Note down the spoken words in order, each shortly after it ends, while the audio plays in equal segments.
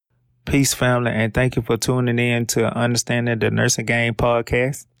Peace, family, and thank you for tuning in to Understanding the Nursing Game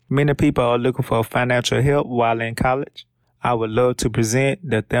podcast. Many people are looking for financial help while in college. I would love to present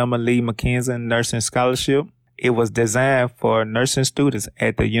the Thelma Lee McKenzie Nursing Scholarship. It was designed for nursing students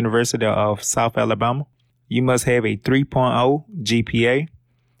at the University of South Alabama. You must have a 3.0 GPA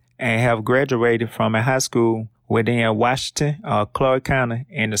and have graduated from a high school within Washington or Clark County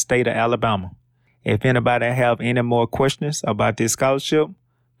in the state of Alabama. If anybody have any more questions about this scholarship,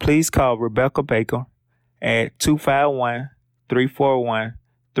 please call Rebecca Baker at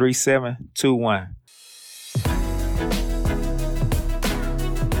 251-341-3721.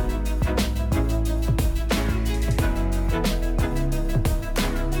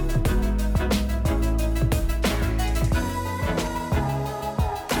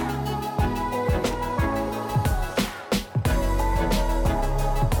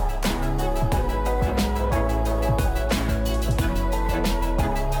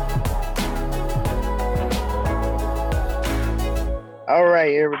 All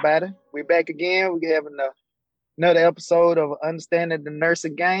right, everybody. We're back again. We're having another episode of Understanding the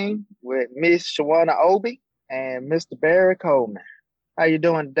Nursing Game with Miss Shawana Obi and Mr. Barry Coleman. How you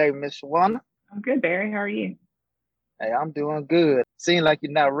doing today, Miss Shawana? I'm good, Barry. How are you? Hey, I'm doing good. Seems like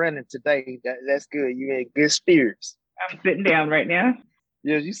you're not running today. That's good. You're in good spirits. I'm sitting down right now.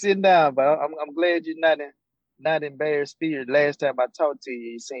 Yeah, you sitting down, but I'm glad you're not in bad spirits. Last time I talked to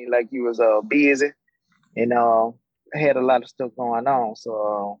you, you seemed like you was busy and had a lot of stuff going on.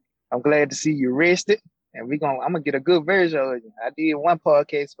 So I'm glad to see you rested. And I'm gonna get a good version of you. I did one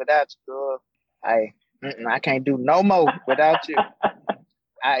podcast without you, girl. I can't do no more without you.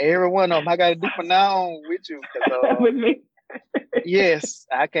 Every one of them I gotta do from now on with you. With me. Yes,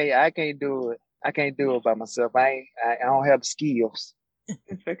 I can't do it. I can't do it by myself. I don't have the skills.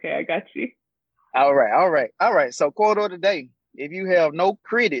 It's okay, I got you. All right. So quote of the day: if you have no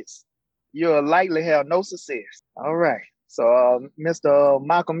credits, you'll likely have no success. All right. So Mr.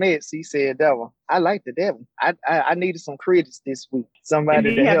 Malcolm X, he said that one. I like the devil. I needed some credits this week. Somebody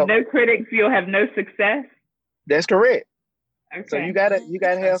if to you have help. no critics, you'll have no success. That's correct. Okay. So you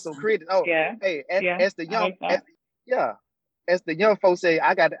gotta have some credits. Oh, yeah. Hey, yeah. as the young, as the young folks say,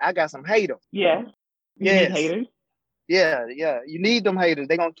 I got some haters. Yeah. You need haters. Yeah. You need them haters.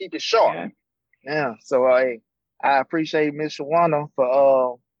 They're gonna keep it sharp. Yeah. So I appreciate Miss Shawana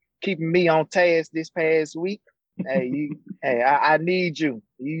for keeping me on task this past week. I need you.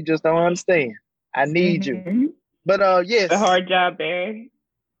 You just don't understand. I need you. But yes. It's a hard job, Barry.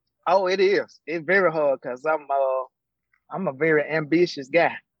 Oh, it is. It's very hard because I'm a very ambitious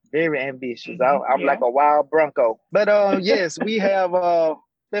guy. Very ambitious. I'm like a wild bronco. But yes, we have a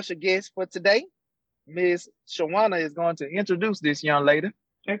special guest for today. Miss Shawana is going to introduce this young lady.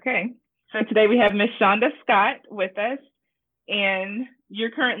 Okay. So today we have Miss Shonda Scott with us. And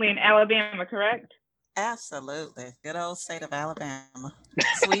you're currently in Alabama, correct? Absolutely. Good old state of Alabama.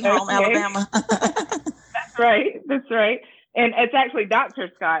 Sweet home, Alabama. That's right. And it's actually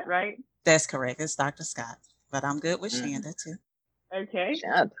Dr. Scott, right? That's correct. It's Dr. Scott. But I'm good with Shanda, too. Okay.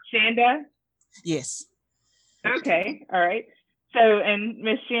 Shanda? Yes. Okay. All right. So, and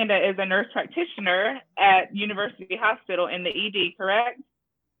Miss Shanda is a nurse practitioner at University Hospital in the ED, correct?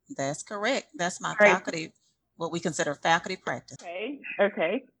 That's correct. That's my faculty, what we consider faculty practice.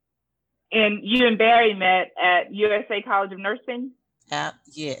 Okay. And you and Barry met at USA College of Nursing?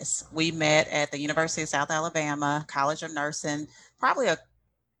 Yes. We met at the University of South Alabama College of Nursing, probably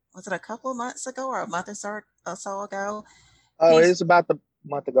was it a couple of months ago or a month or so ago? Oh, it's about a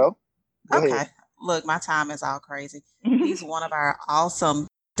month ago. Go ahead. Look, my time is all crazy. He's one of our awesome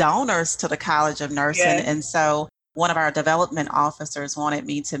donors to the College of Nursing. Yes. And so one of our development officers wanted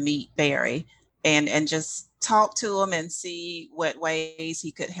me to meet Barry and just talk to him and see what ways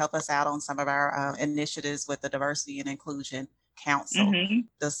he could help us out on some of our initiatives with the Diversity and Inclusion Council.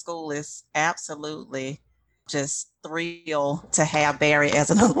 The school is absolutely just thrilled to have Barry as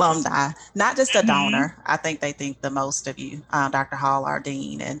an alumni, not just a donor. I think they think the most of you, Dr. Hall, our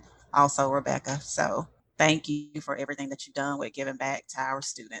dean, and also Rebecca. So thank you for everything that you've done with giving back to our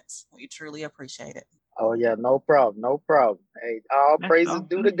students. We truly appreciate it. Oh yeah, no problem. Hey, all praises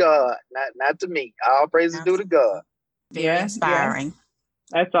due to God, not to me. All praises due to God. Very inspiring.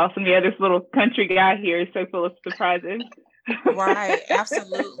 Yeah. That's awesome. Yeah, this little country guy here is so full of surprises. Right,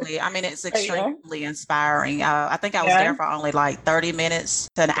 absolutely. I mean, it's extremely inspiring. I think I was there for only like 30 minutes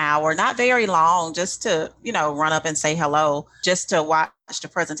to an hour, not very long, just to, run up and say hello, just to watch the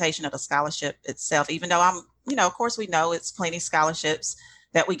presentation of the scholarship itself, even though of course we know it's plenty scholarships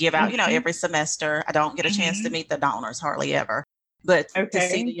that we give out, every semester. I don't get a chance to meet the donors hardly ever, but to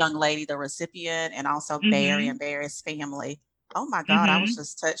see the young lady, the recipient, and also Barry and Barry's family, Oh my God, I was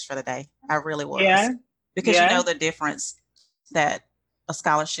just touched for the day. I really was. Yeah. Because you know the difference that a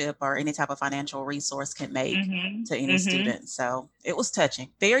scholarship or any type of financial resource can make to any student. So it was touching,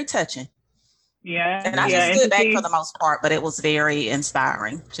 very touching. Yeah. And I just stood back for the most part, but it was very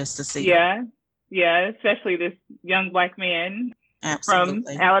inspiring just to see. Yeah. Yeah. Especially this young Black man from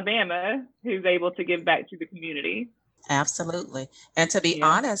Alabama who's able to give back to the community. Absolutely. And to be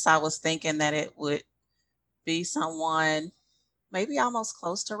honest, I was thinking that it would be someone maybe almost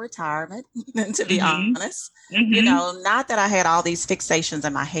close to retirement, to be honest. You know, not that I had all these fixations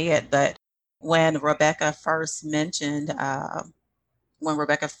in my head, but when Rebecca first mentioned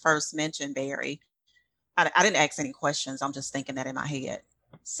Barry, I didn't ask any questions. I'm just thinking that in my head.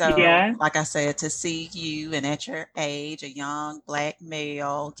 So, like I said, to see you and at your age, a young Black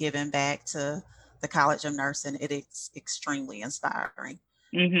male giving back to the College of Nursing, it is extremely inspiring.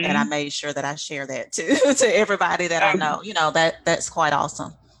 And I made sure that I share that to everybody that I know. You know, that's quite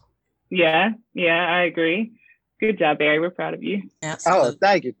awesome. Yeah, I agree. Good job, Barry. We're proud of you. Absolutely. Oh,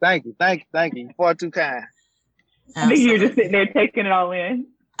 thank you. Far too kind. I think you're just sitting there taking it all in.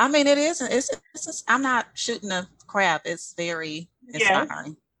 I mean, it is. It's I'm not shooting a crap. It's very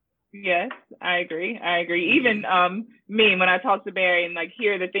inspiring. Yes, I agree. Even me, when I talk to Barry and like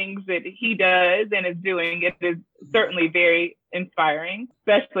hear the things that he does and is doing, it is certainly very inspiring,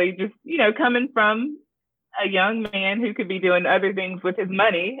 especially just, you know, coming from a young man who could be doing other things with his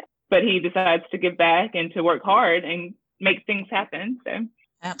money, but he decides to give back and to work hard and make things happen. So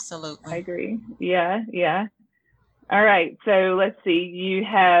absolutely. I agree. Yeah. All right. So let's see. You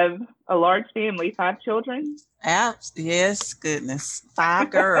have a large family, 5 children? Yes, goodness. 5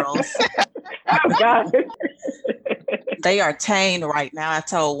 girls. Oh, God. They are tamed right now. I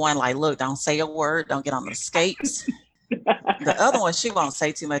told one, like, look, don't say a word. Don't get on the skates. The other one, she won't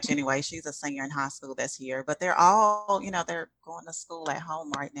say too much anyway. She's a senior in high school that's here. But they're all, you know, they're going to school at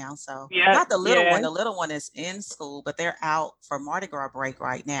home right now. So not the little one. The little one is in school, but they're out for Mardi Gras break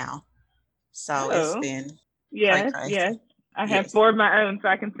right now. So it's been crazy. I have 4 of my own, so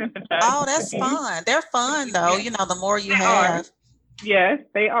I can sympathize. Oh, that's fun. They're fun, though. You know, the more you have. Yes,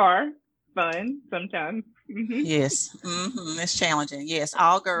 they are fun sometimes. Yes. It's challenging. Yes.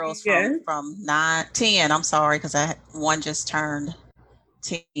 All girls from 10. I'm sorry, because one just turned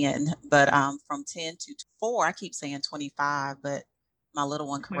 10, but from 10 to 4, I keep saying 25, but my little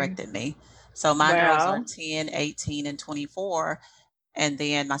one corrected me. So my girls are 10, 18, and 24. And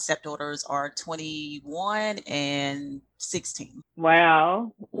then my stepdaughters are 21 and 16.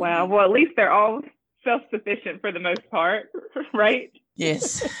 Wow. Well, at least they're all self-sufficient for the most part, right?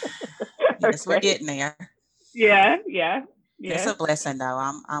 Yes. Yes, we're getting there. Yeah. It's a blessing, though.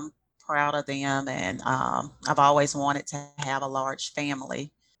 I'm proud of them, and I've always wanted to have a large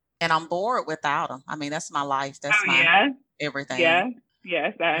family, and I'm bored without them. I mean, that's my life. That's my everything. Yeah.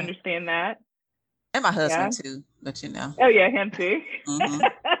 Yes, I understand that. And my husband too, but you know. Oh yeah, him too.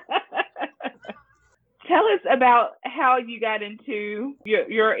 Tell us about how you got into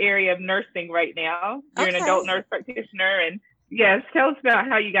your area of nursing right now. You're an adult nurse practitioner, and tell us about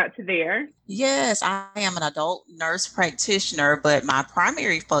how you got to there. Yes, I am an adult nurse practitioner, but my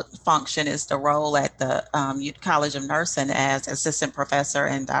primary function is the role at the College of Nursing as assistant professor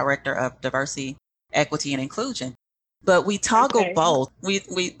and director of diversity, equity, and inclusion. But we toggle both. We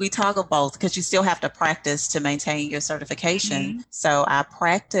toggle both because you still have to practice to maintain your certification. So I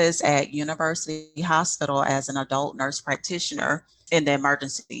practice at University Hospital as an adult nurse practitioner in the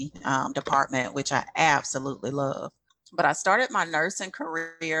emergency department, which I absolutely love. But I started my nursing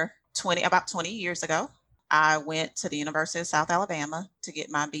career about 20 years ago. I went to the University of South Alabama to get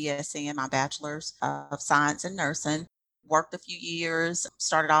my BSc and my Bachelor's of Science in Nursing. Worked a few years,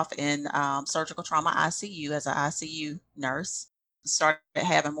 started off in surgical trauma ICU as an ICU nurse. Started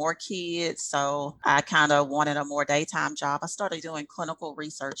having more kids, so I kind of wanted a more daytime job. I started doing clinical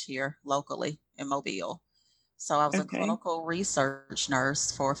research here locally in Mobile. So I was a clinical research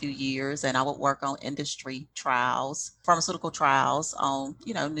nurse for a few years, and I would work on industry trials, pharmaceutical trials on,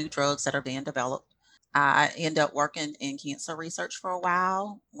 you know, new drugs that are being developed. I ended up working in cancer research for a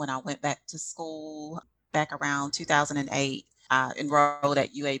while. When I went back to school back around 2008, I enrolled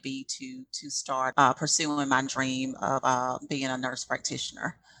at UAB to start pursuing my dream of being a nurse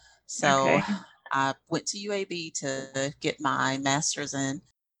practitioner. So I went to UAB to get my master's in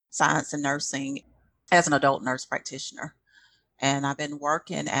science and nursing as an adult nurse practitioner. And I've been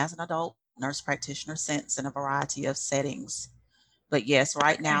working as an adult nurse practitioner since in a variety of settings. But yes,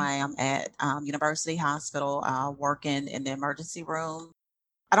 right now I am at University Hospital working in the emergency room.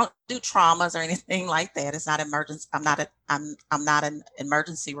 I don't do traumas or anything like that. It's not emergency. I'm not an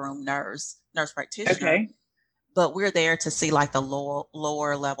emergency room nurse practitioner. but we're there to see like the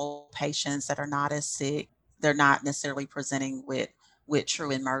lower level patients that are not as sick. They're not necessarily presenting with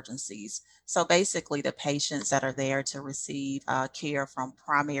true emergencies. So basically, the patients that are there to receive care from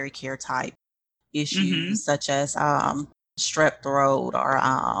primary care type Mm-hmm. issues, such as strep throat or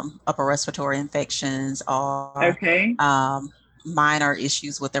upper respiratory infections, or Okay. minor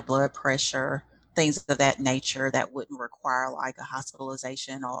issues with their blood pressure, things of that nature that wouldn't require like a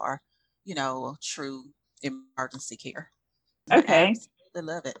hospitalization or, true emergency care. I Okay.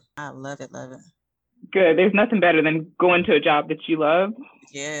 absolutely love it. I love it, love it. Good. There's nothing better than going to a job that you love.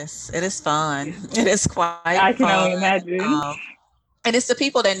 Yes, it is fun. It is quite I can fun. only imagine. And it's the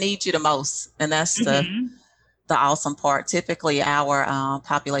people that need you the most. And that's Mm-hmm. the awesome part. Typically, our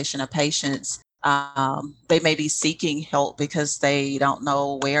population of patients, they may be seeking help because they don't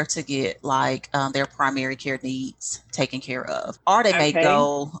know where to get like their primary care needs taken care of, or Okay.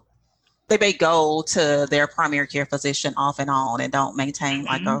 they may go to their primary care physician off and on and don't maintain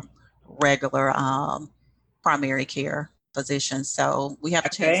like Mm-hmm. a regular primary care physician. So we have a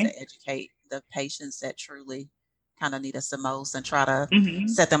chance Okay. to educate the patients that truly kind of need us the most and try to Mm-hmm.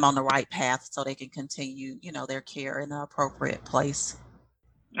 set them on the right path so they can continue, their care in the appropriate place.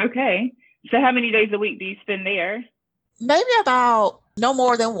 Okay. So how many days a week do you spend there? Maybe about no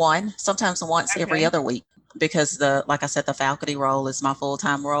more than one, sometimes once every Okay. other week, because like I said, the faculty role is my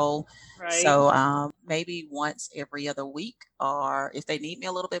full-time role. Right. So maybe once every other week, or if they need me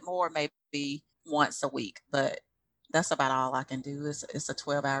a little bit more, maybe once a week. But that's about all I can do. It's a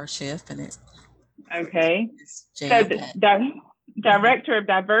 12-hour shift, and Okay. it's So jam the packed. Director of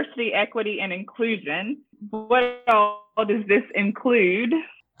Diversity, Equity, and Inclusion, what all does this include?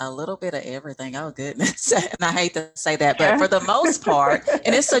 A little bit of everything. Oh, goodness. And I hate to say that, but Yeah. for the most part,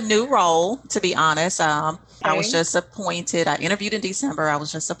 and it's a new role, to be honest. I was Okay. just appointed. I interviewed in December. I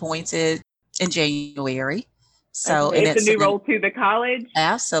was just appointed in January. So, Okay. and It's a it's new role to the college.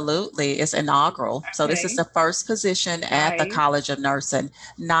 absolutely, it's inaugural. So this is Okay. the first position at the Nice. College of Nursing,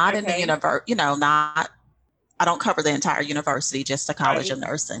 not in the Okay. not, I don't cover the entire university, just the College Right. of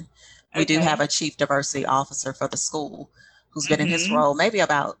Nursing. We do have Okay. a chief diversity officer for the school who's been in his Mm-hmm. role maybe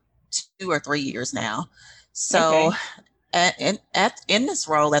about 2 or 3 years now. So Okay. in this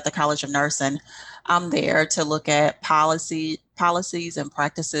role at the College of Nursing, I'm there to look at policies and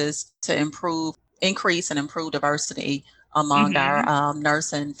practices to increase and improve diversity among our Mm-hmm.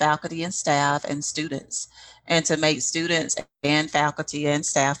 nursing faculty and staff and students, and to make students and faculty and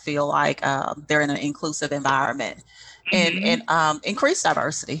staff feel like they're in an inclusive environment, and Mm-hmm. increase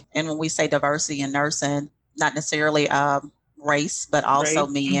diversity. And when we say diversity in nursing, not necessarily race, but also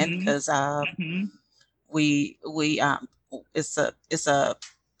Right. men, Mm-hmm. because Mm-hmm. we it's a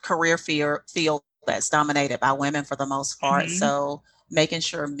career field that's dominated by women for the most part. Mm-hmm. So making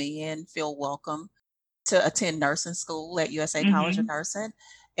sure men feel welcome to attend nursing school at USA College of Mm-hmm. Nursing,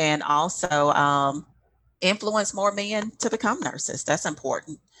 and also influence more men to become nurses. That's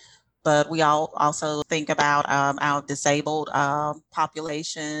important. But we all also think about our disabled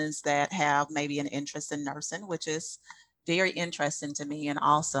populations that have maybe an interest in nursing, which is very interesting to me and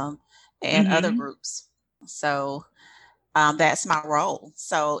awesome, and other Mm-hmm. groups. So that's my role.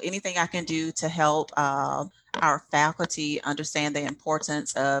 So anything I can do to help our faculty understand the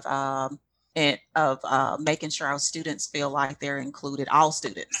importance of making sure our students feel like they're included, all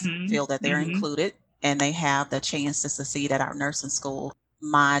students feel that they're Mm-hmm. included and they have the chance to succeed at our nursing school.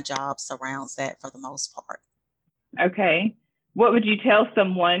 My job surrounds that for the most part. Okay. What would you tell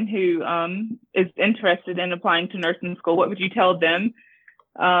someone who is interested in applying to nursing school? What would you tell them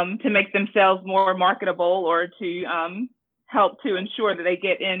to make themselves more marketable, or to help to ensure that they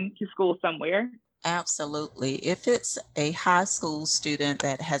get into school somewhere? Absolutely. If it's a high school student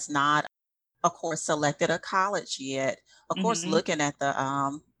that has not, of course, selected a college yet, of course, Mm-hmm. looking at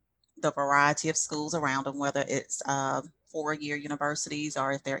the variety of schools around them, whether it's 4-year universities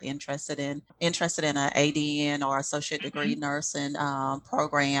or if they're interested in an ADN or associate degree Mm-hmm. nursing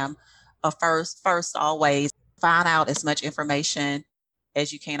program, first always find out as much information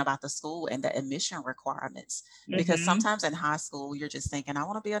as you can about the school and the admission requirements. Because Mm-hmm. sometimes in high school, you're just thinking, I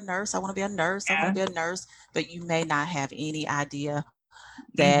want to be a nurse, I want to be a nurse, I want to Yeah. be a nurse, but you may not have any idea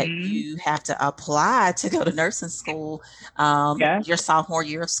that Mm-hmm. you have to apply to go to nursing school Yeah. your sophomore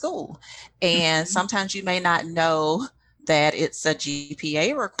year of school. And sometimes you may not know that it's a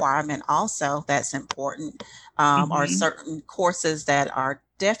GPA requirement also that's important, or Mm-hmm. certain courses that are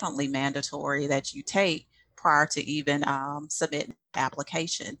definitely mandatory that you take prior to even submitting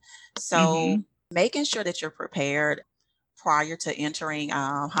application. Mm-hmm. So making sure that you're prepared prior to entering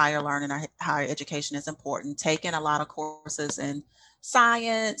higher learning or higher education is important. Taking a lot of courses in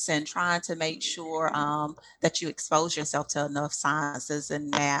science and trying to make sure that you expose yourself to enough sciences and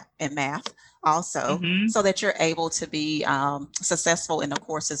math also, so that you're able to be successful in the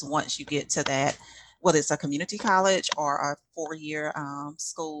courses once you get to that, whether it's a community college or a 4-year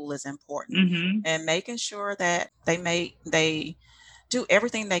school is important. And making sure that they do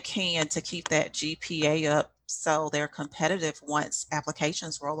everything they can to keep that GPA up so they're competitive once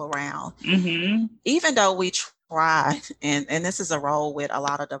applications roll around. Even though we try, and this is a role with a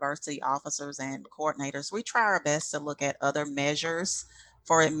lot of diversity officers and coordinators, we try our best to look at other measures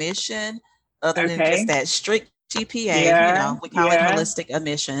for admission other than just that strict GPA. We call it holistic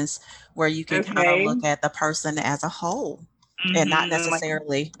admissions, where you can kind of look at the person as a whole and not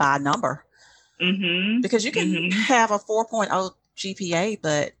necessarily by number. Because you can have a 4.0 GPA,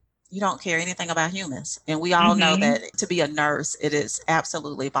 but you don't care anything about humans. And we all know that to be a nurse, it is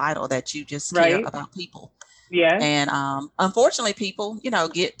absolutely vital that you just care about people. And unfortunately, people,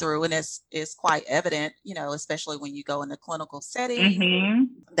 get through, and it's quite evident, especially when you go in the clinical setting,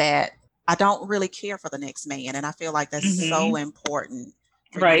 that I don't really care for the next man. And I feel like that's so important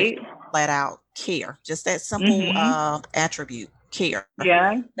for you to flat out care. Just that simple attribute, care.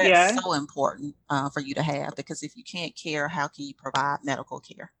 That's so important for you to have, because if you can't care, how can you provide medical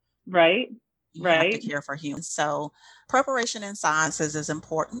care? You have to care for humans. So preparation in sciences is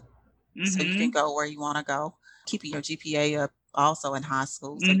important. So you can go where you want to go. Keeping your GPA up also in high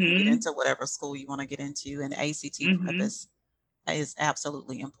school, so you can get into whatever school you want to get into. And ACT prep is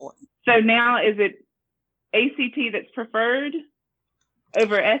absolutely important. So now, is it ACT that's preferred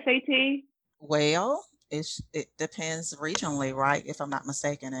over SAT? Well, it depends regionally, right? If I'm not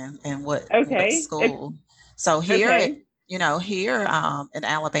mistaken, and what school. So here, here in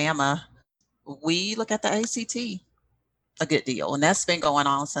Alabama, we look at the ACT a good deal, and that's been going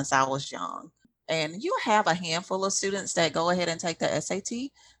on since I was young. And you have a handful of students that go ahead and take the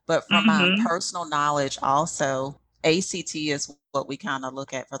SAT, but from my personal knowledge, also ACT is what we kind of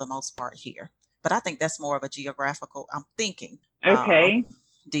look at for the most part here. But I think that's more of a geographical, I'm thinking.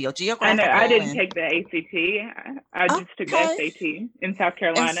 Deal. Geographical. I know I didn't take the ACT. I just took the SAT in South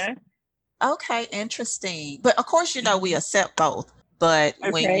Carolina. Okay, interesting. But of course, we accept both. But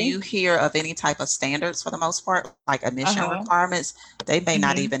when you hear of any type of standards, for the most part, like admission requirements, they may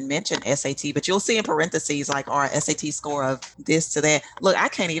not even mention SAT, but you'll see in parentheses, like, our SAT score of this to that. Look, I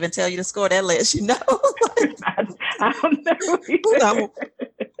can't even tell you the score. That lets you know. I don't know either.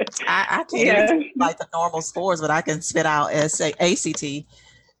 I can't even like the normal scores, but I can spit out ACT.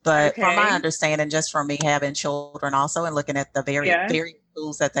 But from my understanding, just from me having children also and looking at the various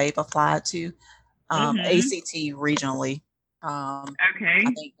schools that they've applied to, ACT regionally. I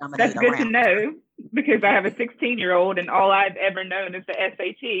think that's good to know, because I have a 16-year-old and all I've ever known is the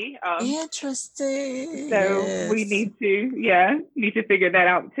SAT. Interesting. So we need to figure that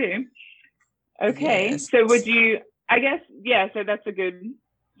out too. So would you, I guess, so that's a good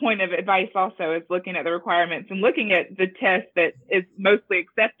point of advice also, is looking at the requirements and looking at the test that is mostly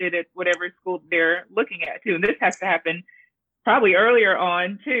accepted at whatever school they're looking at too. And this has to happen probably earlier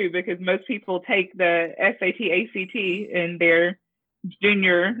on too, because most people take the SAT, ACT in their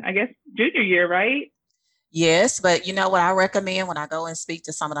junior year, right? Yes, but you know what I recommend when I go and speak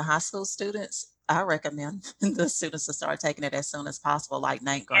to some of the high school students? I recommend the students to start taking it as soon as possible, like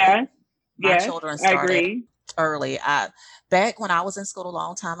 9th grade. My children started early. Back when I was in school a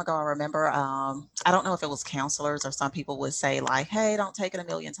long time ago, I remember, I don't know if it was counselors or some people would say like, hey, don't take it a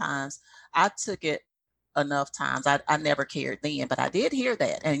million times. I took it enough times. I never cared then, but I did hear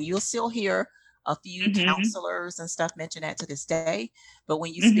that. And you'll still hear a few counselors and stuff mention that to this day. But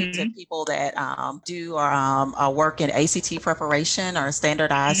when you speak to people that do work in ACT preparation or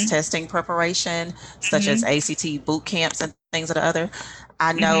standardized testing preparation, such as ACT boot camps and things of the other,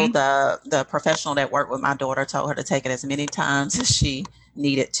 I know the professional that worked with my daughter told her to take it as many times as she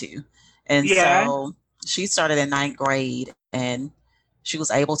needed to. And so she started in 9th grade, and she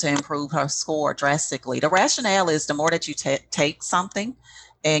was able to improve her score drastically. The rationale is the more that you take something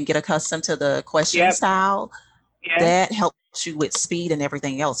and get accustomed to the question style, that helps you with speed and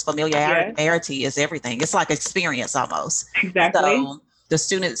everything else. Familiarity is everything. It's like experience almost. Exactly. So the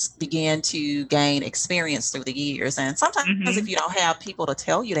students begin to gain experience through the years. And sometimes if you don't have people to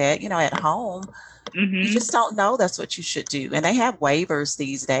tell you that, at home, you just don't know that's what you should do. And they have waivers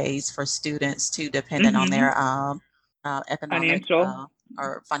these days for students too, depending on their economic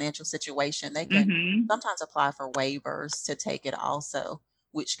or financial situation. They can sometimes apply for waivers to take it also,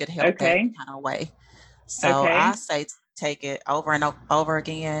 which could help that kind of way. So I say take it over and over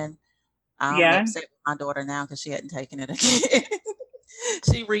again. I'm upset with my daughter now because she hadn't taken it again.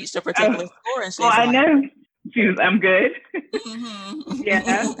 She reached a particular score and she's I know. I'm good. Mhm.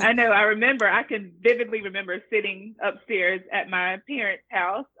 Yeah, I know. I can vividly remember sitting upstairs at my parents'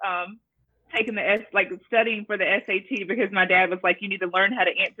 house, taking like studying for the SAT because my dad was like, you need to learn how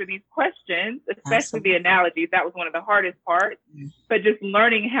to answer these questions, especially the Absolutely. analogies. That was one of the hardest parts. But just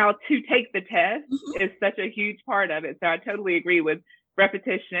learning how to take the test Mhm. is such a huge part of it. So I totally agree with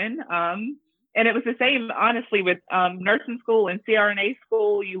repetition. And it was the same, honestly, with nursing school and CRNA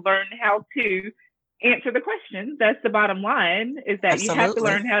school. You learn how to answer the questions. That's the bottom line, is that you have to Absolutely.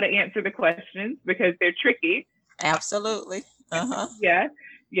 learn how to answer the questions because they're tricky. Absolutely. Uh-huh. Yeah.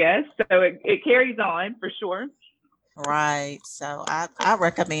 Yes. So it carries on for sure. Right. So I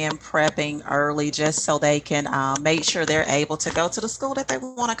recommend prepping early just so they can make sure they're able to go to the school that they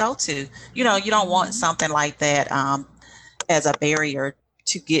want to go to. You don't want Mm-hmm. something like that as a barrier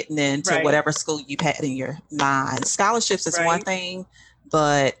to getting into Right. whatever school you've had in your mind. Scholarships is one Right. thing,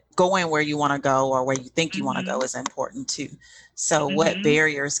 but going where you want to go or where you think you want to go Mm-hmm. is important too. So, what Mm-hmm.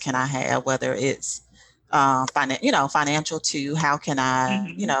 barriers can I have? Whether it's financial too. How can I,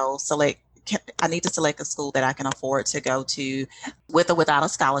 Mm-hmm. select? I need to select a school that I can afford to go to, with or without a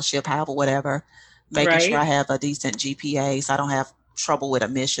scholarship, however, whatever. Making sure I Right. have a decent GPA, so I don't have trouble with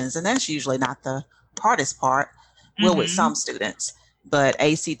admissions, and that's usually not the hardest part. Well, with Mm-hmm. some students, but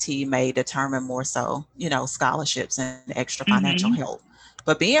ACT may determine more so, scholarships and extra financial Mm-hmm. help.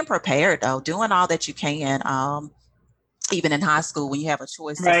 But being prepared though, doing all that you can, even in high school when you have a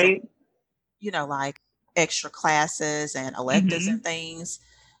choice to select, Right. like extra classes and electives Mm-hmm. and things,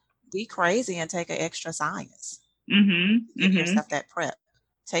 be crazy and take an extra science. Mm-hmm. Give Mm-hmm. yourself that prep.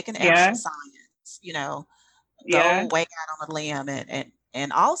 Take an extra Yeah. science, go Yeah. way out on a limb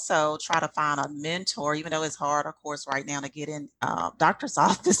and also try to find a mentor, even though it's hard, of course, right now to get in doctor's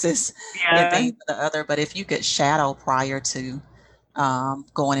offices and Yeah. things of the other. But if you could shadow prior to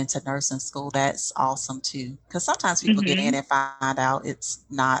going into nursing school, that's awesome too. Because sometimes people get in Mm-hmm. and find out it's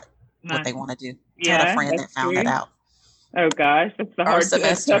not what Not, they want to do. I had a yeah, friend that's that found that true. out Oh gosh, that's the first a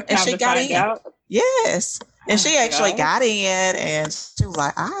semester, tough and time she to got find in. out. Yes, and Oh she actually gosh. got in, and she was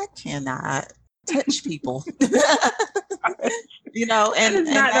like, "I cannot touch people," That is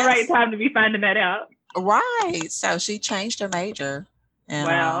and not the right that's time to be finding that out. right. So she changed her major, and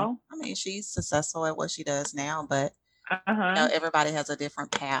Wow. I mean, she's successful at what she does now, but Uh-huh. everybody has a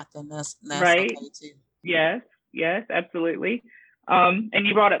different path, and that's Right. okay too. Yes. Yes, absolutely. And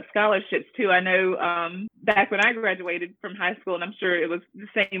you brought up scholarships too. I know back when I graduated from high school, and I'm sure it was the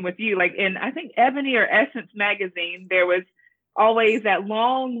same with you, like in I think Ebony or Essence magazine, there was always that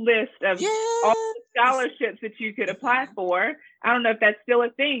long list of all the Yes. scholarships that you could apply Mhm. for. I don't know if that's still a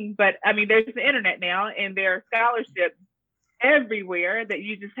thing, but I mean, there's the internet now, and there are scholarships everywhere that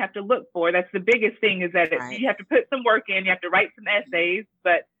you just have to look for. That's the biggest thing, is that Right. you have to put some work in, you have to write some essays,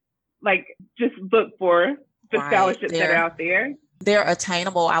 but like just look for the Right. scholarships that are out there. They're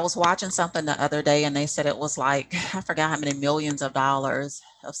attainable. I was watching something the other day and they said it was like, I forgot how many millions of dollars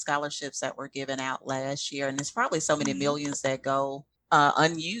of scholarships that were given out last year. And there's probably so many Mhm. millions that go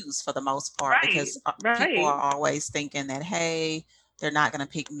unused for the most part Right, because people right. are always thinking that, hey, they're not going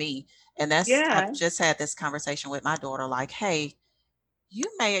to pick me. And I've Yeah. just had this conversation with my daughter like, hey, you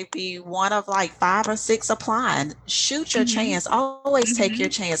may be one of like 5 or 6 applying. Shoot your Mhm. chance. Always take your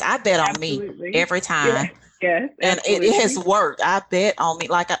Mhm. chance. I bet on me Absolutely. every Yes. time, Yes, and it has absolutely. worked. I bet on me.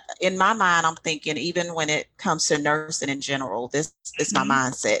 Like in my mind, I'm thinking even when it comes to nursing in general, this is my Mhm.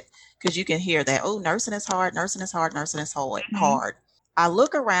 mindset because you can hear that. Oh, nursing is hard. Nursing is hard. Nursing is hard. Mhm. Hard. I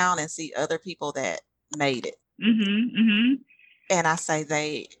look around and see other people that made it, Mhm. Mhm. and I say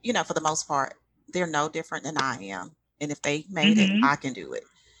they, for the most part, they're no different than I am. And if they made it, Mhm. I can do it.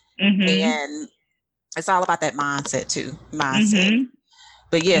 Mhm. And it's all about that mindset too. Mindset. Mhm.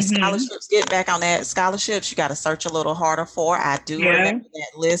 But yeah, Mhm. scholarships, get back on that. Scholarships, you got to search a little harder for. I do remember Yeah.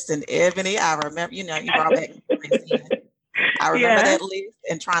 that list in Ebony. I remember, you brought back memories in. I remember Yeah. that list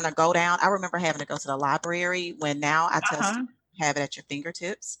and trying to go down. I remember having to go to the library when now I tell Uh-huh. students have it at your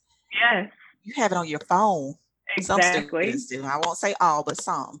fingertips. Yes. You have it on your phone. Some Exactly. students do. I won't say all, but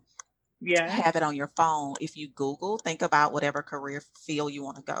some Yeah. have it on your phone. If you Google, think about whatever career field you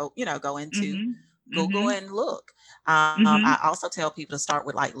want to go into. Mhm. Google Mhm. and look. Mhm. I also tell people to start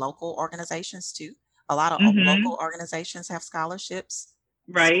with like local organizations too. A lot of local Mhm. organizations have scholarships.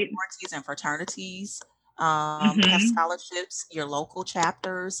 Right. Sororities and fraternities have Mhm. scholarships. Your local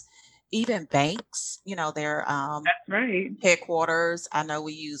chapters, even banks. Their That's right. headquarters. I know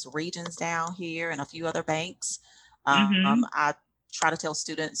we use Regions down here and a few other banks. Mhm. I try to tell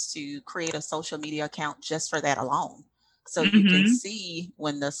students to create a social media account just for that alone. So you can Mhm. see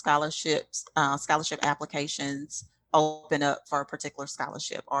when the scholarship applications open up for a particular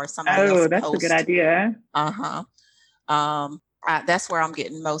scholarship or somebody else that's post. a good idea. That's where I'm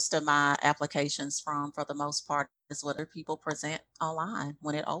getting most of my applications from, for the most part, is what people present online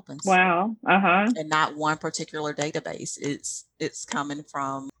when it opens. Wow. And not one particular database. It's coming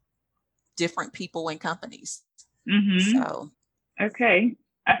from different people and companies. So okay.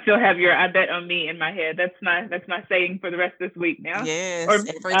 I still have your "I bet on me" in my head. That's my saying for the rest of this week now. Yes, or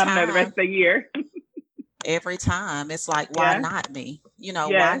every I time. don't know, the rest of the year. Every time. It's like, why not me?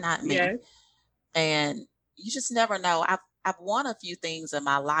 Why not me? Yes. And you just never know. I've won a few things in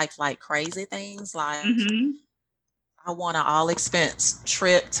my life, like crazy things, like I won an all expense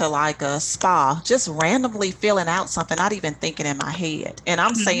trip to like a spa, just randomly filling out something, not even thinking in my head. And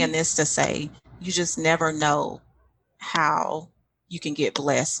I'm saying this to say, you just never know how you can get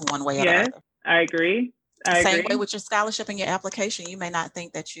blessed one way or the other. I agree. Same way with your scholarship and your application. You may not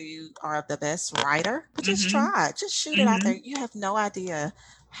think that you are the best writer, but just try. Just shoot it out there. You have no idea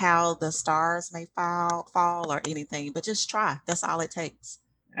how the stars may fall or anything, but just try. That's all it takes.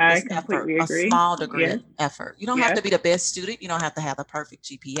 I completely agree. A small degree of effort. You don't have to be the best student. You don't have to have the perfect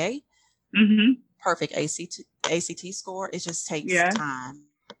GPA, perfect ACT score. It just takes time.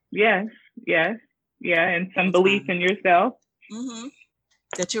 Yes. And some belief in yourself.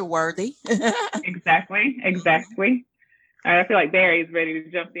 That you're worthy. Exactly. All right, I feel like Barry's ready to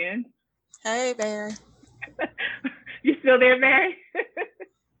jump in. Hey, Barry. You still there, Barry?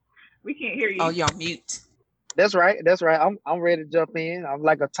 We can't hear you. Oh, you're on mute. That's right. I'm ready to jump in. I'm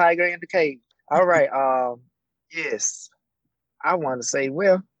like a tiger in the cage. All right. Yes. I want to say,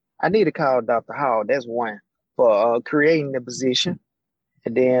 well, I need to call Dr. Hall. That's one, for creating the position.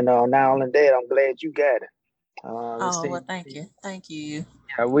 And then not only that, I'm glad you got it. Well, thank you.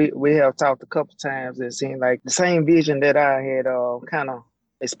 Yeah, we have talked a couple times. It seemed like the same vision that I had kind of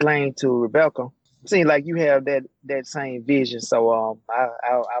explained to Rebecca. It seems like you have that same vision. So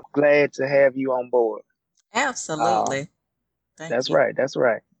I'm glad to have you on board. Absolutely. That's right.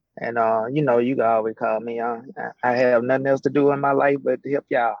 And you can always call me. I have nothing else to do in my life but to help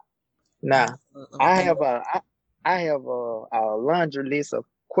y'all. Now, I have a laundry list of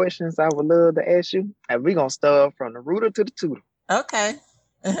questions I would love to ask you, and we're gonna start from the rooter to the tutor. Okay.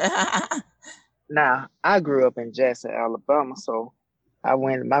 Now, I grew up in Jackson, Alabama, so I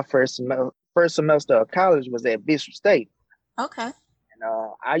went. My first semester of college was at Bishop State. Okay. And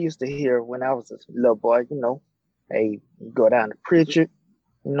I used to hear when I was a little boy, hey, go down to Pritchard.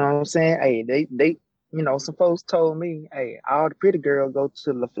 You know what I'm saying? Hey, they some folks told me, hey, all the pretty girls go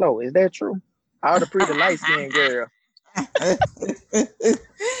to LaFleur. Is that true? All the pretty light-skinned girls.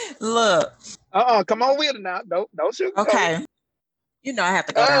 Look. Come on with it now. Don't shoot. Okay. I have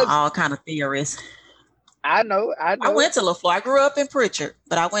to go down all kind of theories. I know. I went to LaFleur. I grew up in Pritchard,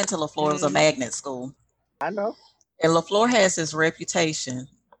 but I went to LaFleur. It was a magnet school. I know. And LaFleur has this reputation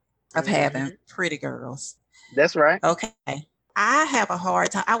of having pretty girls. That's right. Okay. I have a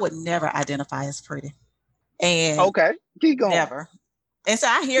hard time. I would never identify as pretty. And okay, keep going. Never. And so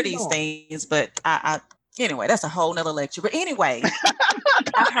I hear these things, but I anyway, that's a whole nother lecture. But anyway,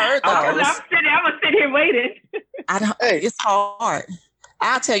 I heard those. I'm gonna sit here waiting. It's hard.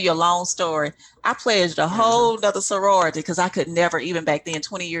 I'll tell you a long story. I pledged a whole nother sorority because I could never, even back then,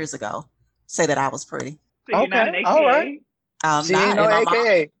 20 years ago, say that I was pretty. So you're not an AKA? All right. She ain't no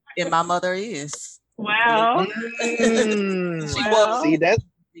AKA. And my mother is. Wow. She was. See, that's.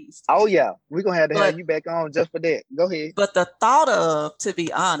 Oh yeah, we're gonna have to have you back on just for that. Go ahead. But the thought of, to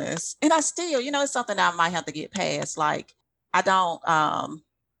be honest, and I still, it's something that I might have to get past. Like, I don't. I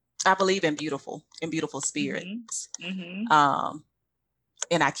believe in beautiful spirits. And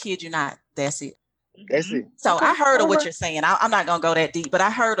I kid you not, that's it. That's it. So I heard of what you're saying. I'm not gonna go that deep, but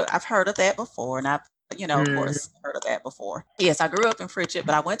I've heard of that before, and I've of course heard of that before. Yes, I grew up in Pritchard,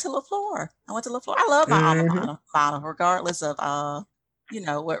 but I went to LaFleur. I love my alma mater, regardless of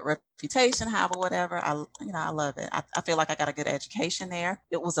what reputation I have or whatever. I love it. I feel like I got a good education there.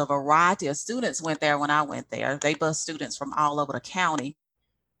 It was a variety of students went there when I went there. They bused students from all over the county.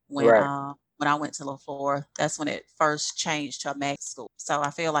 When I went to LaFleur, that's when it first changed to a mag school. So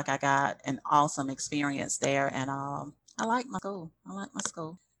I feel like I got an awesome experience there, and I like my school.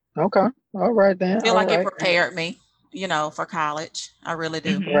 Okay, all right then. I feel like it prepared me, for college. I really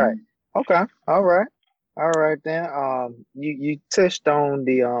do. Right. Okay. All right then. You touched on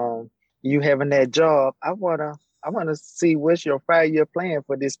the you having that job. I wanna see what's your 5-year plan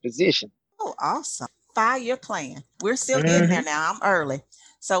for this position. Oh, awesome. 5-year plan. We're still getting there now. I'm early.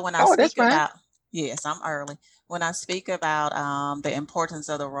 So when I speak about, yes, I'm early. When I speak about the importance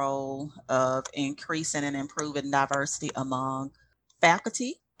of the role of increasing and improving diversity among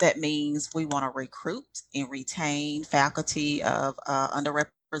faculty That means we want to recruit and retain faculty of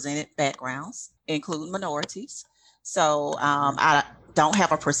underrepresented backgrounds, including minorities. So I don't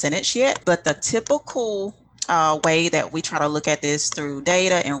have a percentage yet, but the typical way that we try to look at this through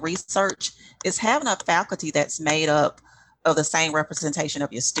data and research is having a faculty that's made up of the same representation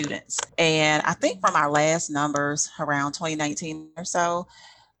of your students. And I think from our last numbers around 2019 or so,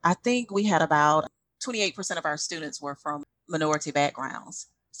 I think we had about 28% of our students were from minority backgrounds.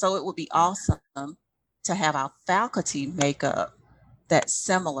 So it would be awesome to have our faculty makeup that's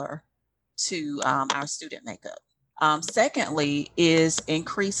similar to our student makeup. Secondly, is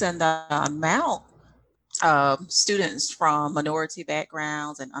increasing the amount of students from minority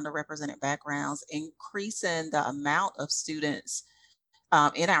backgrounds and underrepresented backgrounds, increasing the amount of students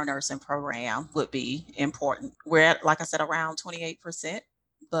in our nursing program would be important. We're at, like I said, around 28%.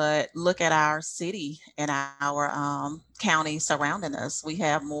 But look at our city and our county surrounding us. We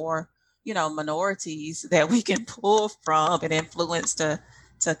have more, minorities that we can pull from and influence to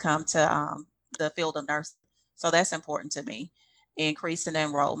come to the field of nursing. So that's important to me. Increasing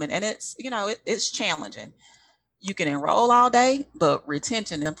enrollment, and it's it's challenging. You can enroll all day, but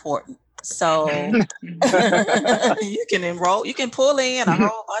retention is important. So you can enroll, you can pull in a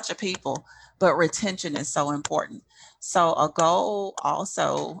whole bunch of people, but retention is so important. So a goal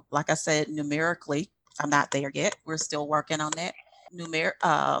also, like I said, numerically, I'm not there yet. We're still working on that.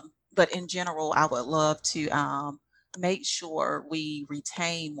 But in general, I would love to make sure we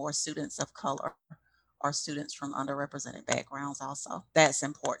retain more students of color or students from underrepresented backgrounds also. That's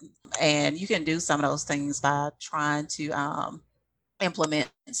important. And you can do some of those things by trying to implement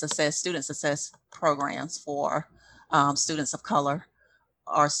student success programs for students of color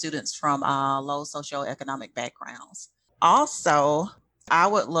or students from low socioeconomic backgrounds. Also, I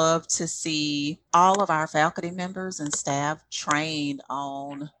would love to see all of our faculty members and staff trained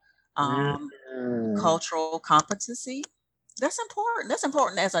on cultural competency. That's important. That's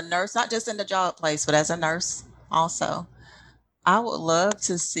important as a nurse, not just in the job place, but as a nurse also. I would love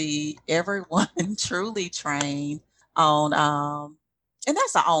to see everyone truly trained on, and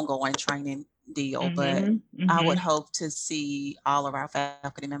that's an ongoing training deal, but I would hope to see all of our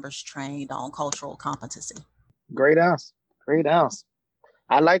faculty members trained on cultural competency. Great answer. Great answer.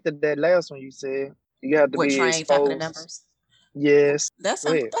 I liked that last one you said. You have to With be trained faculty exposed. members. Yes. That's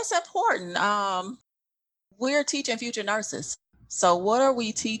Go ahead. that's important. We're teaching future nurses. So what are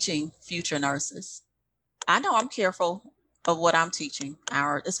we teaching future nurses? I know I'm careful of what I'm teaching,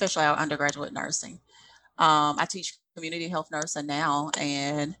 especially our undergraduate nursing. I teach community health nursing now,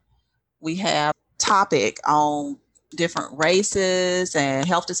 and we have topic on different races and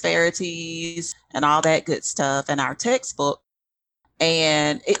health disparities and all that good stuff in our textbook.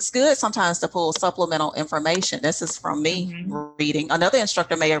 And it's good sometimes to pull supplemental information. This is from me reading. Another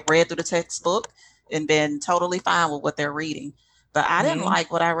instructor may have read through the textbook and been totally fine with what they're reading, but I didn't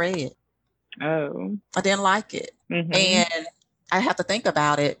like what I read. Oh. I didn't like it. And I have to think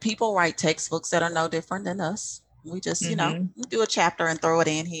about it. People write textbooks that are no different than us. We just, we do a chapter and throw it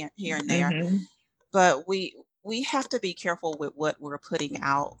in here and there. But we have to be careful with what we're putting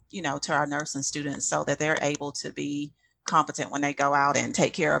out, to our nursing students so that they're able to be competent when they go out and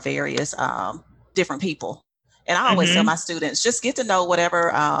take care of various different people. And I always tell my students, just get to know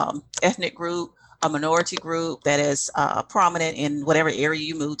whatever ethnic group, a minority group that is prominent in whatever area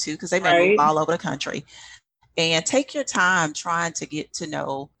you move to, because they may move all over the country. And take your time trying to get to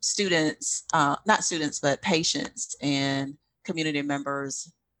know students, not students, but patients and community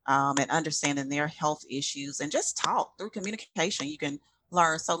members, and understanding their health issues, and just talk through communication. You can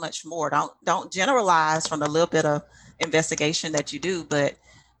learn so much more. Don't generalize from the little bit of investigation that you do, but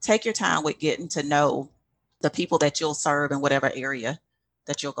take your time with getting to know the people that you'll serve in whatever area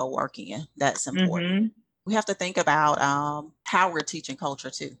that you'll go work in. That's important. We have to think about how we're teaching culture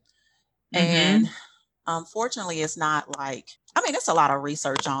too. And unfortunately, it's not it's a lot of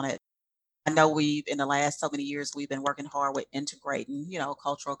research on it. I know in the last so many years, we've been working hard with integrating,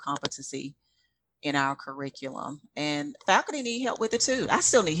 cultural competency in our curriculum, and faculty need help with it too. I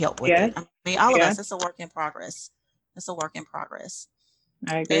still need help with it. I mean, all of us, it's a work in progress. It's a work in progress.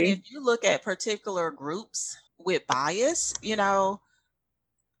 I agree. And if you look at particular groups with bias, your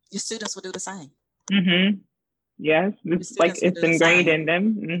students will do the same. Yes, it's like it's ingrained in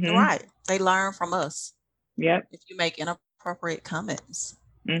them. Right. They learn from us. Yep. If you make inappropriate comments,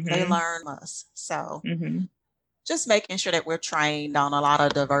 they learn from us. So just making sure that we're trained on a lot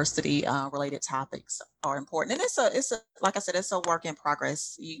of diversity related topics are important. And it's a like I said, it's a work in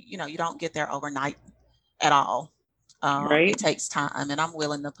progress. You don't get there overnight at all. It takes time, and I'm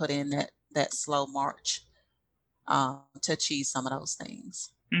willing to put in that slow march to achieve some of those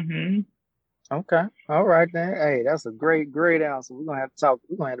things. Mm-hmm. Okay. All right then. Hey, that's a great answer. We're gonna have to talk.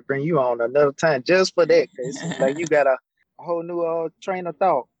 We're gonna have to bring you on another time just for that. 'Cause it seems like you got a whole new train of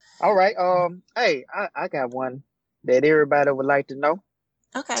thought. All right. Hey, I got one that everybody would like to know.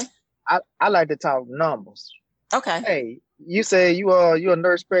 Okay. I like to talk numbers. Okay. Hey, you say you a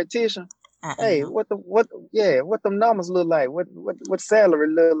nurse practitioner. I Hey, am. what them numbers look like? What salary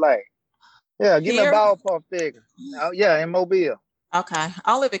look like? Yeah, give me a Here. ballpark figure. Oh yeah, in Mobile. Okay.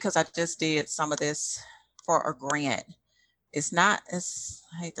 Only because I just did some of this for a grant. It's not, I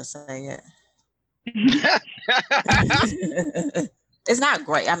hate to say it. It's not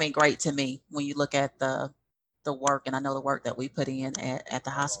great. I mean, great to me when you look at the work, and I know the work that we put in at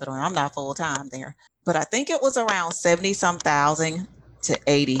the hospital, and I'm not full time there. But I think it was around 70 some thousand to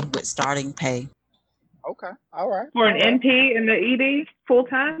 80 with starting pay. Okay. All right. For an All right. NP in the ED full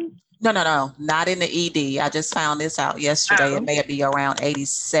time? No, not in the ED. I just found this out yesterday. It Oh. may be around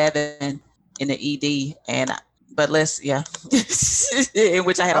 87 in the ED, but in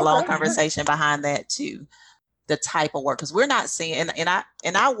which I had a long Okay. conversation behind that too. The type of work, because we're not seeing, and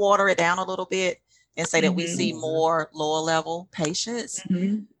I water it down a little bit and say that we see more lower level patients.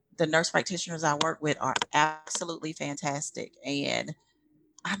 Mm-hmm. The nurse practitioners I work with are absolutely fantastic, and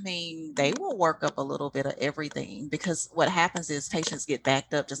I mean, they will work up a little bit of everything, because what happens is patients get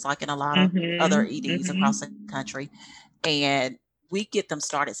backed up just like in a lot of other EDs across the country, and we get them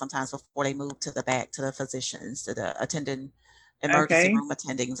started sometimes before they move to the back, to the physicians, to the attending emergency Okay. room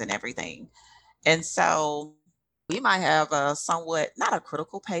attendings and everything. And so we might have a somewhat, not a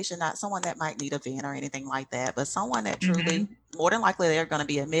critical patient, not someone that might need a vent or anything like that, but someone that truly, more than likely, they're going to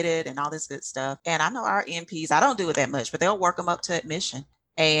be admitted and all this good stuff. And I know our NPs, I don't do it that much, but they'll work them up to admission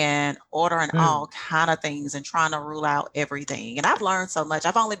and ordering all kind of things and trying to rule out everything. And I've learned so much.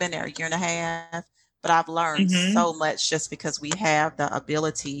 I've only been there a year and a half, but I've learned so much just because we have the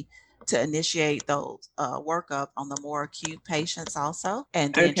ability to initiate those workup on the more acute patients also,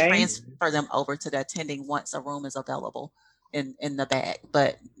 and then transfer them over to the attending once a room is available in the back.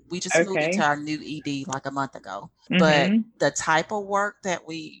 But we just moved into our new ED like a month ago. But the type of work that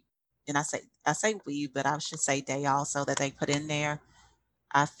we, and I say we, but I should say they also, that they put in there,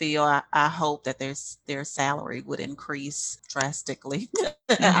 I feel, I hope that their salary would increase drastically.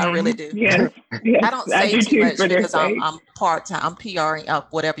 I really do. Yes. I don't say too much because I'm part-time. I'm PRing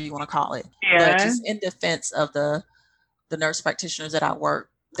up, whatever you want to call it. Yeah. But just in defense of the nurse practitioners that I work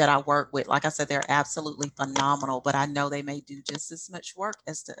with, like I said, they're absolutely phenomenal. But I know they may do just as much work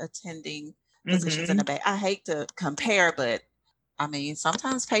as the attending physicians in the back. I hate to compare, but I mean,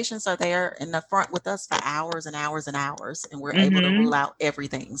 sometimes patients are there in the front with us for hours and hours and hours, and we're able to rule out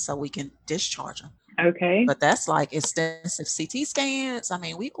everything so we can discharge them. Okay. But that's like extensive CT scans. I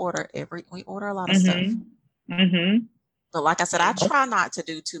mean, we order a lot of stuff. But like I said, I try not to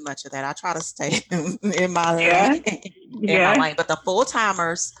do too much of that. I try to stay in my lane. My lane. But the full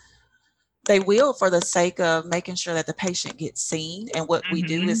timers, they will, for the sake of making sure that the patient gets seen. And what we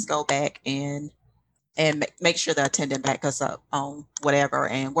do is go back and make sure the attendant back us up on whatever,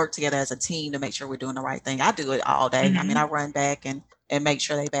 and work together as a team to make sure we're doing the right thing. I do it all day. I mean, I run back and make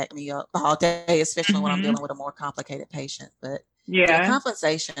sure they back me up all day, especially when I'm dealing with a more complicated patient. But the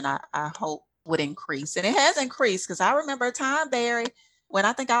compensation, I hope, would increase. And it has increased, because I remember a time, Barry, when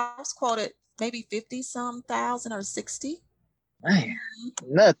I think I was quoted maybe 50 some thousand or 60. Man,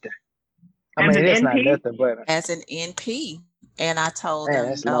 nothing. I mean, it's not nothing, but as an NP. And I told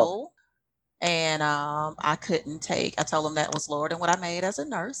them no. Low. And I told them that was lower than what I made as a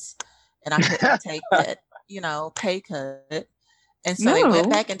nurse. And I couldn't take that, pay cut. And so they went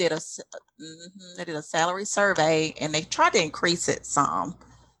back and did a salary survey, and they tried to increase it some.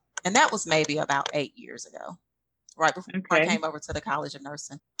 And that was maybe about 8 years ago, right before I came over to the College of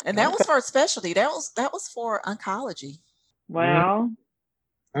Nursing. And that was for a specialty. That was for oncology. Wow.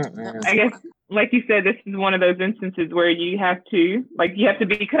 I guess, like you said, this is one of those instances where you have to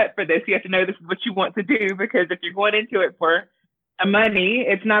be cut for this. You have to know this is what you want to do, because if you're going into it for money,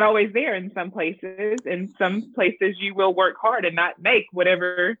 it's not always there in some places. In some places, you will work hard and not make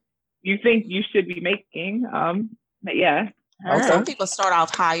whatever you think you should be making. But yeah. Some people start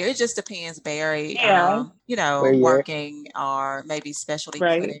off higher. It just depends, Barry. Working or maybe specialty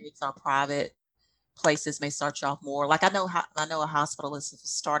clinics or private places may start you off more. Like I know a hospitalist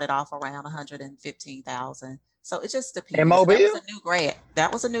started off around 115,000. So it just depends. In Mobile?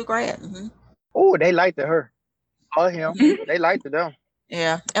 That was a new grad. Oh, they liked her or him. They liked them.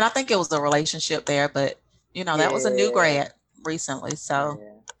 Yeah, and I think it was a relationship there, but that was a new grad recently. So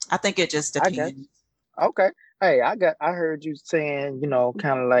I think it just depends. Okay. Hey, I heard you saying,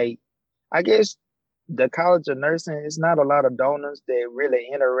 kind of like, I guess the College of Nursing, it's not a lot of donors that really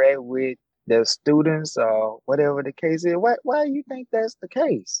interact with the students or whatever the case is. Why do you think that's the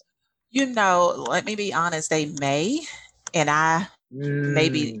case? Let me be honest, they may, and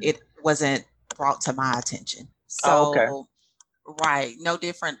maybe it wasn't brought to my attention. Oh, okay. So, right, no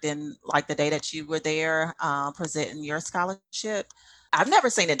different than like the day that you were there presenting your scholarship. I've never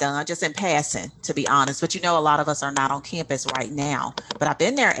seen it done, just in passing, to be honest. But a lot of us are not on campus right now. But I've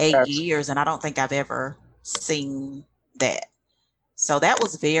been there 8 Gotcha. years, and I don't think I've ever seen that. So that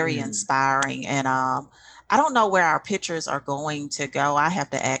was very inspiring. And I don't know where our pictures are going to go. I have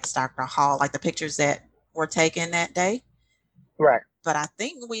to ask Dr. Hall, like the pictures that were taken that day. Right. But I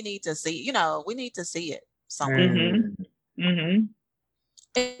think we need to see, we need to see it somewhere. Mm-hmm. Mm-hmm.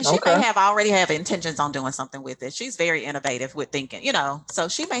 And she may have already have intentions on doing something with it. She's very innovative with thinking, so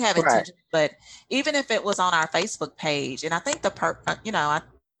she may have intentions, but even if it was on our Facebook page, and I think I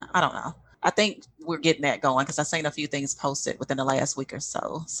don't know. I think we're getting that going because I've seen a few things posted within the last week or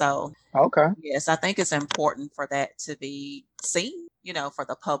so. So, yes, I think it's important for that to be seen, for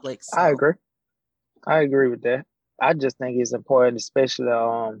the public. So. I agree with that. I just think it's important, especially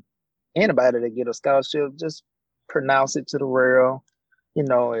anybody that get a scholarship, just pronounce it to the world,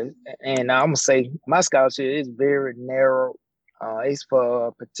 and I'm gonna say my scholarship is very narrow. It's for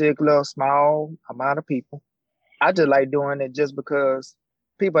a particular small amount of people. I just like doing it just because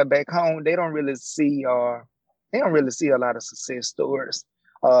people back home, they don't really see a lot of success stories.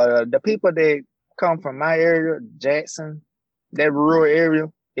 The people that come from my area, Jackson, that rural area,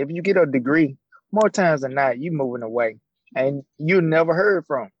 if you get a degree, more times than not, you moving away and you never heard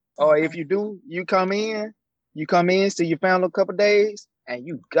from. Or if you do, you come in, see your family a couple days, and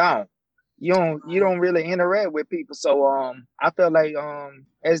you gone. You don't really interact with people. So I feel like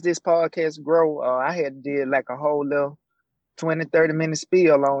as this podcast grow, I had did like a whole little 20-30 minute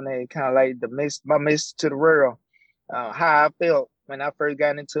spiel on it, kind of like my message to the world, how I felt when I first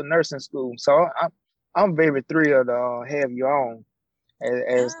got into nursing school. So I'm very thrilled to have you on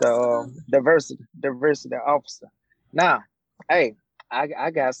as the diversity officer. Now, hey,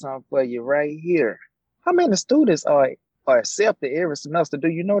 I got something for you right here. How many students are accepted every semester? Do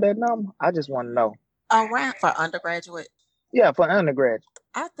you know that number? I just want to know. Around for undergraduate? Yeah, for undergraduate.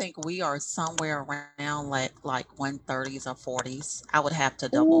 I think we are somewhere around like 130s or 40s. I would have to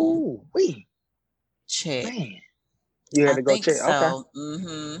double check. Man, you had to go check. So. Okay.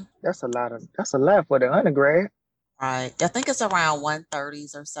 Mm-hmm. That's a lot for the undergrad. Right. I think it's around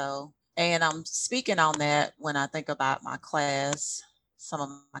 130s or so. And I'm speaking on that when I think about my class, some of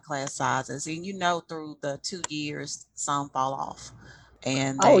my class sizes. And through the 2 years, some fall off.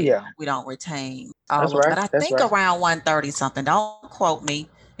 And we don't retain all of them. But I think around 130 something. Don't quote me.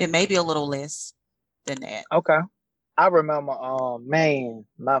 It may be a little less than that. Okay. I remember, man,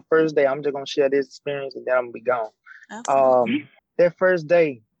 my first day, I'm just going to share this experience and then I'm going to be gone. Absolutely. That first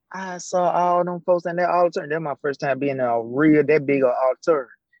day, I saw all them folks in that auditorium. That's my first time being in that big auditorium,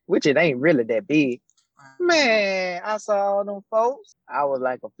 which it ain't really that big. Man, I saw all them folks. I was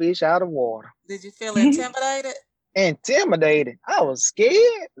like a fish out of water. Did you feel intimidated? Intimidated. I was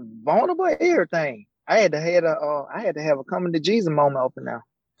scared, vulnerable, everything. I had to have a coming to Jesus moment open now.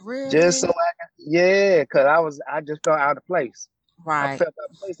 Really? Just so because I just felt out of place. Right. I felt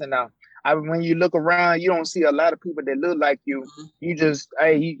out of place, and now when you look around, you don't see a lot of people that look like you. Mm-hmm. You just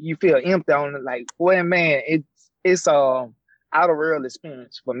you feel empty on it. Like, well, man, it's out of real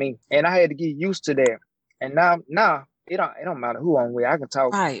experience for me, and I had to get used to that. And now it don't matter who I'm with. I can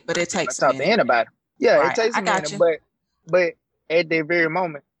talk. Right, but it takes talk to anybody. Yeah, right. It takes a minute. But at that very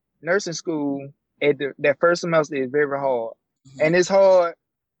moment, nursing school that first semester is very hard, and it's hard.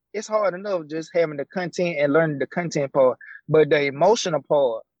 It's hard enough just having the content and learning the content part, but the emotional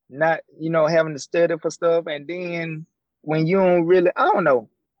part, not having to study for stuff, and then when you don't really, I don't know,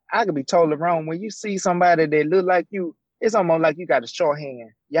 I could be totally wrong. When you see somebody that look like you, it's almost like you got a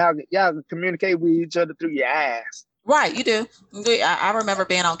shorthand. Y'all communicate with each other through your eyes. Right, you do. I remember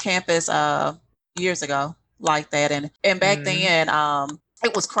being on campus years ago like that, and back then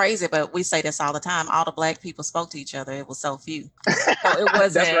it was crazy, but we say this all the time. All the Black people spoke to each other. It was so few. So it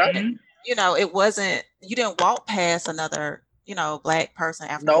wasn't, that's right. It wasn't, you didn't walk past another, Black person,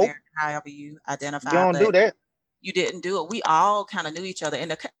 African American, however you identify. You don't do that. You didn't do it. We all kind of knew each other.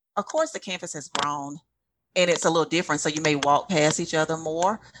 And of course, the campus has grown and it's a little different. So you may walk past each other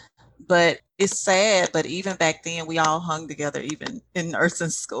more. But it's sad. But even back then, we all hung together, even in nursing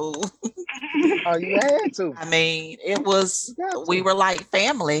school. Oh, you had to. I mean, we were like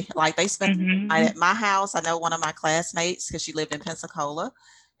family. Like they spent the night at my house. I know one of my classmates, because she lived in Pensacola,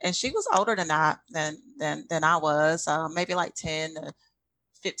 and she was older than I was, maybe like 10 to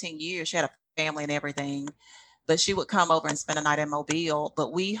 15 years. She had a family and everything. But she would come over and spend a night in Mobile.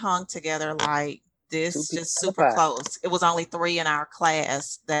 But we hung together like this, just super close. It was only 3 in our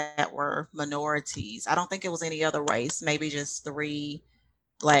class that were minorities. I don't think it was any other race, maybe just 3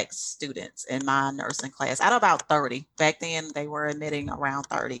 Black students in my nursing class out of about 30. Back then, they were admitting around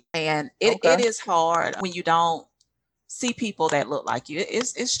 30. And it is hard when you don't see people that look like you.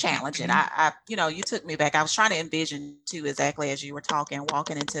 It's challenging. I you took me back. I was trying to envision too, exactly as you were talking,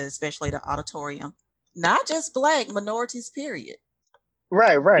 walking into especially the auditorium. Not just Black, minorities, period.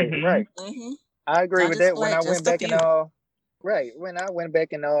 Right. Mm-hmm. I agree with that. When I went back and when I went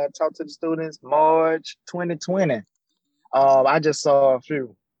back and talked to the students, March 2020, I just saw a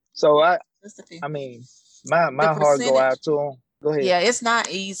few. So I mean, my heart go out to them. Go ahead. Yeah, it's not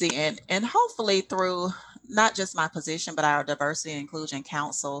easy, and hopefully through not just my position, but our Diversity and Inclusion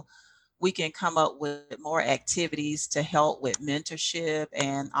Council, we can come up with more activities to help with mentorship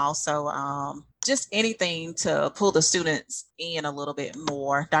and also just anything to pull the students in a little bit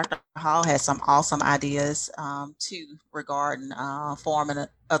more. Dr. Hall has some awesome ideas too regarding forming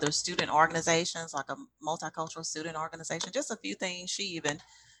other student organizations, like a multicultural student organization, just a few things.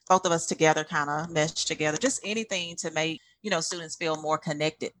 Both of us together kind of meshed together, just anything to make, students feel more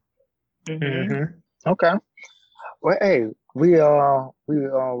connected. Mm-hmm. Okay. Well, hey, we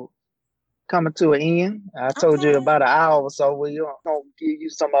coming to an end. I told you about an hour, so we're gonna give you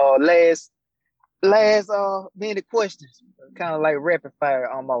some last minute questions, kind of like rapid fire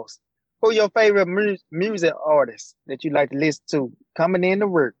almost. Who your favorite music artist that you like to listen to coming into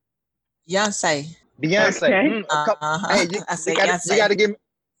work? Beyonce. Okay. Hey, you gotta give me.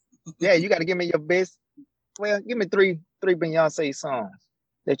 Yeah, you gotta give me your best. Well, give me three Beyonce songs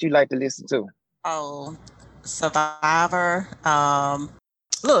that you like to listen to. Oh, Survivor.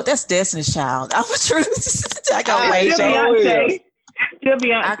 Look, that's Destiny's Child. I'm a truth. I go way back. Still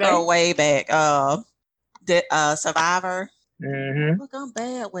Beyonce. I go way back. Survivor. Mm-hmm. Look, I'm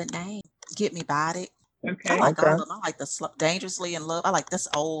bad with names. Get Me Bodied. Okay. I like all of them. I like the Dangerously in Love. I like this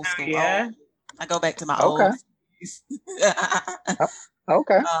old school. Yeah. I go back to my old.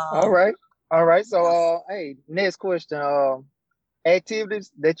 Okay. All right. So, hey, next question.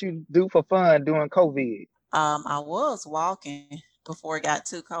 Activities that you do for fun during COVID. I was walking before it got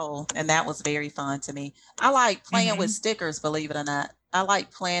too cold, and that was very fun to me. I like playing with stickers, believe it or not. I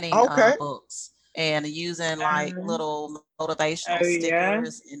like planning books and using like little motivational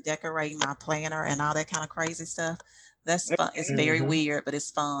stickers and decorating my planner and all that kind of crazy stuff. That's fun. It's very weird, but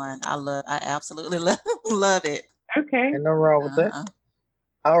it's fun. I absolutely love it. Okay. Ain't no wrong with that.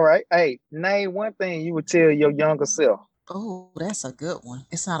 All right. Hey, name one thing you would tell your younger self. Oh, that's a good one.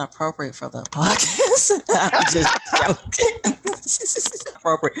 It's not appropriate for the podcast. I'm just joking.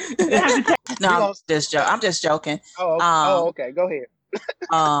 Appropriate. No, I'm just joking. Oh, okay. Go ahead.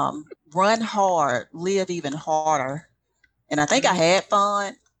 Run hard, live even harder. And I think I had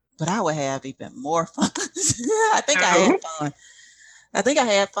fun, but I would have even more fun. I think I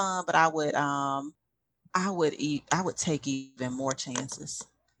had fun, but I would take even more chances.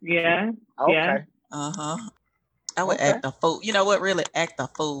 Yeah. Okay. Yeah. I would act a fool. You know what? Really act a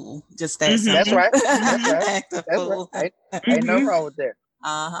fool. Just that simple. That's right. Act a fool. Right. Ain't no wrong with that.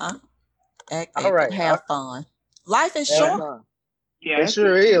 All right. Have fun. Life is short. Yeah, it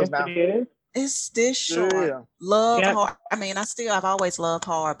sure is now. It's this short. Yeah. Love hard. I mean, I've always loved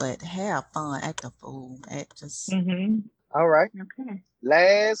hard, but have fun. Act a fool. Act just. All right. Okay.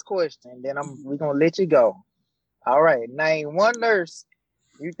 Last question. Then we're gonna let you go. All right. Name one nurse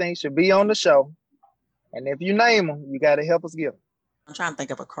you think should be on the show. And if you name them, you got to help us get them. I'm trying to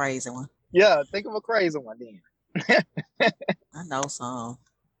think of a crazy one. Yeah, think of a crazy one then. I know some.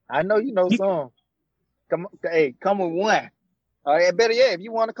 I know you know some. Come with one. All right, better yet, if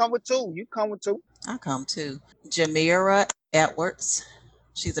you want to come with 2, you come with 2. I'll come too. Jamira Edwards.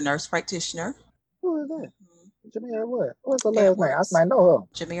 She's a nurse practitioner. Who is that? Jamira what? What's her last name? I might know her.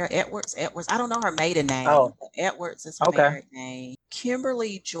 Jamira Edwards. I don't know her maiden name. Oh. Edwards is her married name.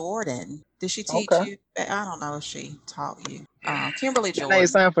 Kimberly Jordan. Did she teach you? I don't know if she taught you. Kimberly Jordan. It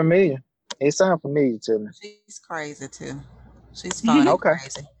sound familiar. It sounds familiar to me. She's crazy too. She's fun and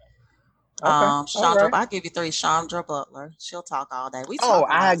crazy. Chandra, I'll give you 3. Chandra Butler. She'll talk all day. We talk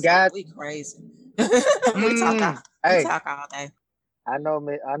we crazy. we talk all day. I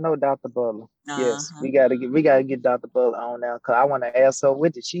know Dr. Butler. Yes, we gotta get Dr. Butler on now because I want to ask her,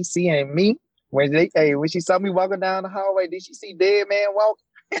 what did she see in me when she saw me walking down the hallway? Did she see dead man walking?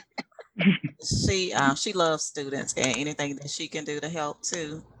 She loves students, and anything that she can do to help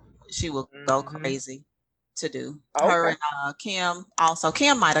too, she will go crazy to do. Her and Kim also.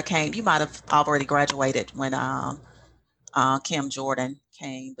 Kim might have came. You might have already graduated when Kim Jordan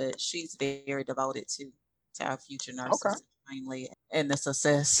came, but she's very devoted to our future nurses, Okay. mainly in the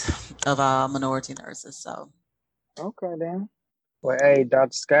success of minority nurses. So, Okay, then. Well, hey,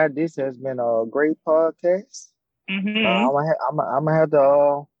 Dr. Scott, this has been a great podcast. I'm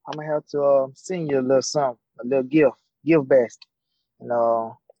gonna have to send you a little something, a little gift basket. And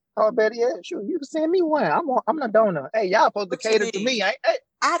oh, better yet, shoot, you can send me one. I'm the donor. Hey, y'all supposed to what you cater to need? me. Hey,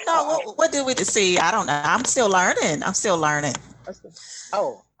 I know. What did we see? I don't know. I'm still learning.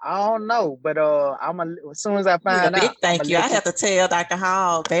 oh, I don't know, but as soon as I Need a find big out, I'm thank gonna you. I let you. have to tell Dr.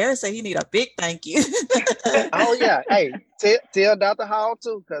 Hall. Barry said he need a big thank you. Oh yeah, hey, tell Dr. Hall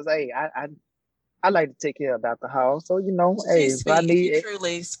too, cause hey, I like to take care of Dr. Hall. So hey, if I need She it,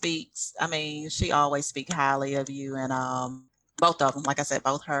 truly speaks. I mean, she always speaks highly of you, and both of them, like I said,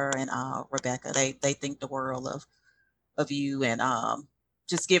 both her and Rebecca, they think the world of you, and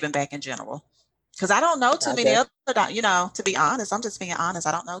just giving back in general. Because I don't know too I many got other, to be honest, I'm just being honest.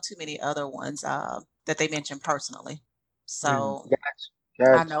 I don't know too many other ones that they mentioned personally. So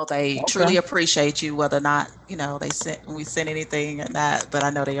I know they truly Okay. appreciate you, whether or not, we send anything or not, but I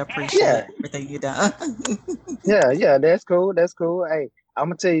know they appreciate Yeah, everything you done. yeah, that's cool. That's cool. Hey, I'm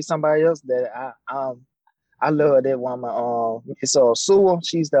gonna tell you somebody else that I love that woman. It's Sewell.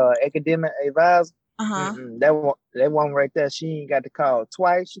 She's the academic advisor. Uh-huh. That one right there. She ain't got to call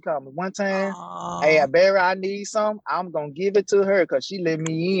twice. She called me one time. Hey, Oh, Barry, I need some. I'm gonna give it to her because she let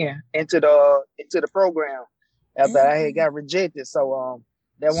me into the program after I had got rejected. So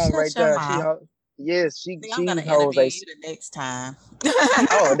that one right shut your there. mouth. Yes, See, I'm gonna she holds interview a. you the next time.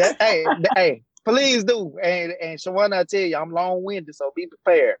 Oh, hey, please do. And Shawana, I tell you, I'm long winded, so be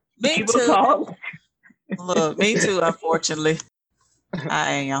prepared. Me People too. talk. Look, me too, unfortunately.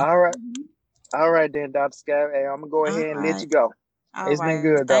 I am. All right then, Dr. Scott. Hey, I'm gonna go All ahead and let right. you go. All It's been right.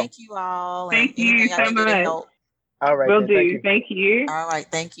 good though. Thank you all. And Thank you anything I so needed, much. help. All right Will then. Thank do. you. Thank you. All right.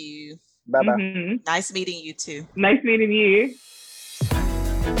 Thank you. Bye bye. Nice meeting you too. Nice meeting you.